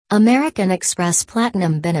American Express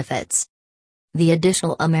Platinum Benefits. The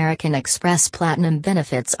additional American Express Platinum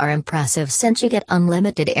benefits are impressive since you get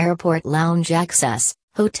unlimited airport lounge access,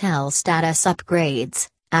 hotel status upgrades,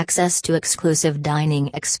 access to exclusive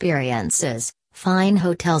dining experiences, fine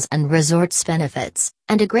hotels and resorts benefits,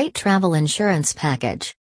 and a great travel insurance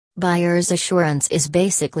package. Buyer's assurance is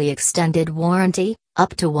basically extended warranty,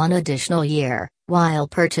 up to 1 additional year, while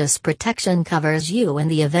purchase protection covers you in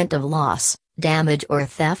the event of loss, damage or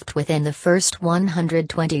theft within the first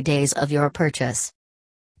 120 days of your purchase.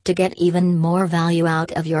 To get even more value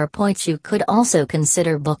out of your points, you could also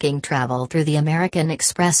consider booking travel through the American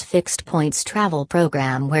Express Fixed Points Travel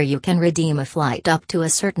Program, where you can redeem a flight up to a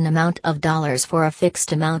certain amount of dollars for a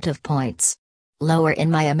fixed amount of points. Lower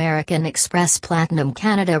in my American Express Platinum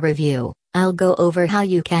Canada review, I'll go over how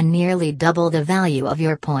you can nearly double the value of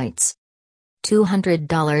your points.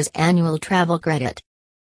 $200 annual travel credit.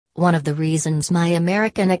 One of the reasons my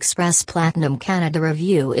American Express Platinum Canada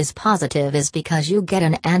review is positive is because you get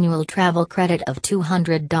an annual travel credit of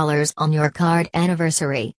 $200 on your card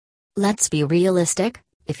anniversary. Let's be realistic,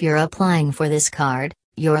 if you're applying for this card,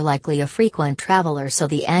 you're likely a frequent traveler, so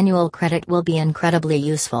the annual credit will be incredibly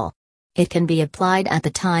useful. It can be applied at the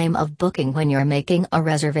time of booking when you're making a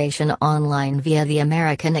reservation online via the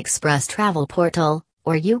American Express travel portal,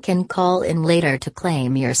 or you can call in later to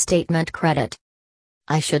claim your statement credit.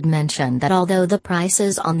 I should mention that although the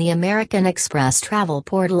prices on the American Express travel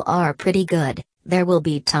portal are pretty good, there will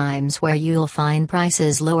be times where you'll find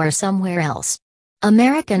prices lower somewhere else.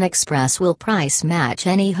 American Express will price match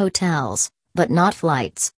any hotels, but not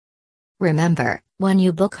flights. Remember, when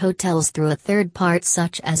you book hotels through a third party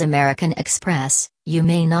such as American Express, you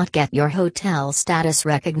may not get your hotel status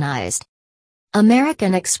recognized.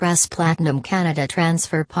 American Express Platinum Canada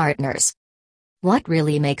Transfer Partners. What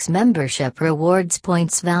really makes membership rewards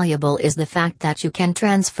points valuable is the fact that you can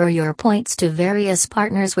transfer your points to various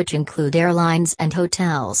partners, which include airlines and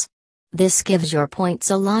hotels. This gives your points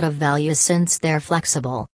a lot of value since they're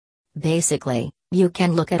flexible. Basically, you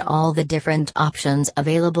can look at all the different options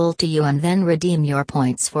available to you and then redeem your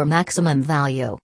points for maximum value.